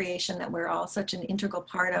fabric of creation that we're all such an integral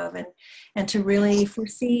part of, and to really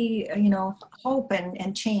foresee, hope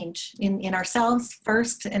and change in ourselves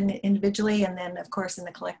first and individually, and then of course in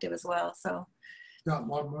the collective as well. So. Got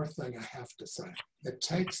one more thing I have to say. It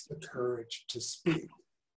takes the courage to speak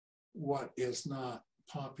what is not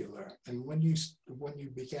popular. And when you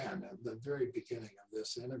began, at the very beginning of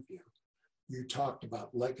this interview, you talked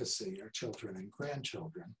about legacy, or children and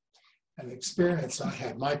grandchildren. An experience I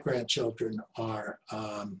had, my grandchildren are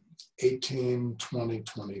 18, 20,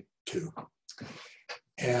 22.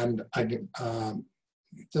 And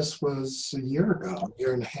this was a year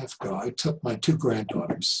and a half ago, I took my two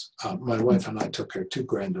granddaughters, my wife and I took our two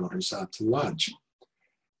granddaughters out to lunch.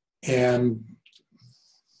 And,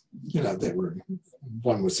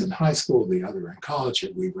 one was in high school, the other in college,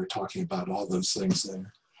 and we were talking about all those things that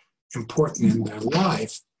are important in their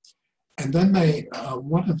life. And then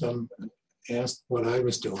one of them asked what I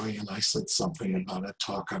was doing, and I said something about a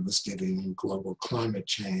talk I was giving on global climate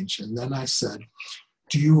change. And then I said,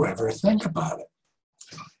 do you ever think about it?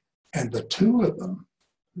 And the two of them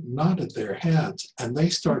nodded their heads, and they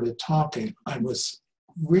started talking. I was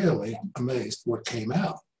really amazed what came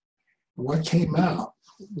out. What came out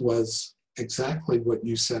was exactly what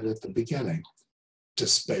you said at the beginning: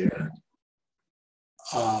 despair.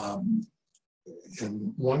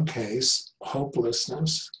 In one case,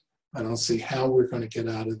 hopelessness. I don't see how we're going to get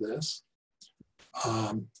out of this.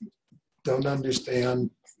 Don't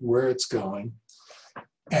understand where it's going.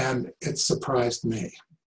 And it surprised me.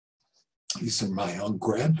 These are my own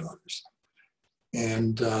granddaughters.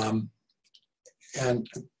 And the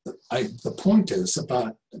point is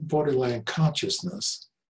about borderland consciousness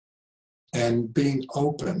and being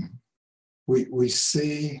open. We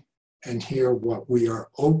see and hear what we are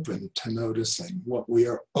open to noticing. What we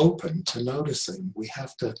are open to noticing, we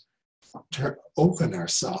have to open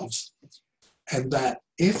ourselves. And that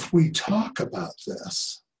if we talk about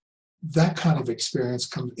this, that kind of experience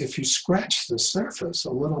comes. If you scratch the surface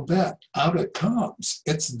a little bit, out it comes.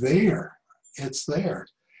 It's there. It's there.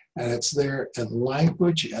 And it's there in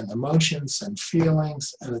language and emotions and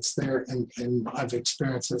feelings. And it's there in I've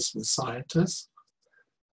experienced this with scientists.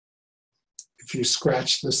 If you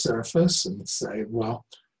scratch the surface and say, well,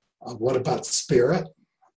 what about spirit?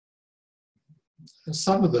 And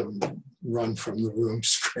some of them run from the room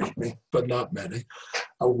screaming, but not many.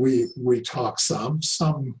 We talk some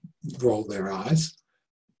roll their eyes,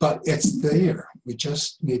 but it's there. We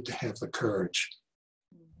just need to have the courage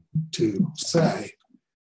to say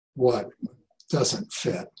what doesn't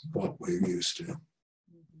fit what we're used to.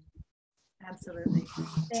 Absolutely.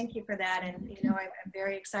 Thank you for that. And, I'm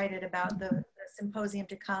very excited about the symposium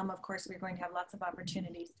to come. Of course, we're going to have lots of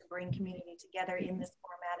opportunities to bring community together in this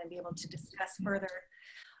format and be able to discuss further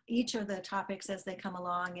each of the topics as they come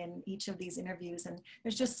along in each of these interviews. And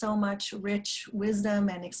there's just so much rich wisdom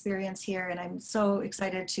and experience here. And I'm so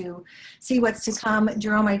excited to see what's to come.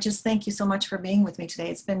 Jerome, I just thank you so much for being with me today.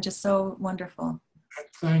 It's been just so wonderful.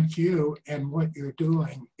 Thank you. And what you're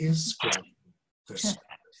doing is this.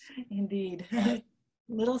 Indeed.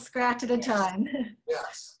 Little scratch at a time.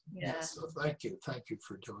 Yes. Yeah. Yes. So thank you. Thank you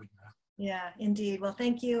for doing that. Yeah, indeed. Well,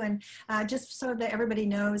 thank you. And just so that everybody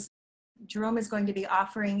knows, Jerome is going to be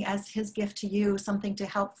offering as his gift to you something to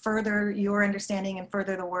help further your understanding and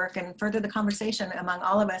further the work and further the conversation among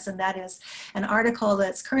all of us. And that is an article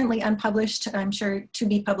that's currently unpublished, I'm sure to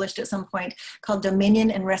be published at some point, called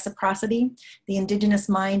Dominion and Reciprocity: The Indigenous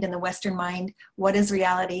Mind and the Western Mind. What is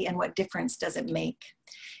reality and what difference does it make?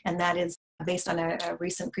 And that is based on a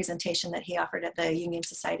recent presentation that he offered at the Union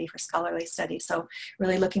Society for Scholarly Studies. So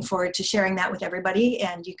really looking forward to sharing that with everybody.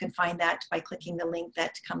 And you can find that by clicking the link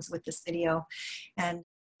that comes with this video. And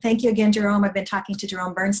thank you again, Jerome. I've been talking to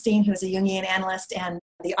Jerome Bernstein, who is a Jungian analyst and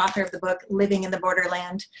the author of the book, Living in the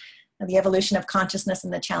Borderland: The Evolution of Consciousness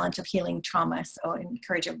and the Challenge of Healing Trauma. So I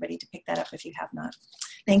encourage everybody to pick that up if you have not.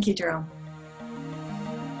 Thank you, Jerome.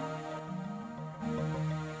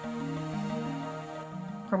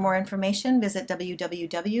 For more information, visit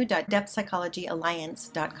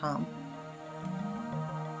www.depthpsychologyalliance.com.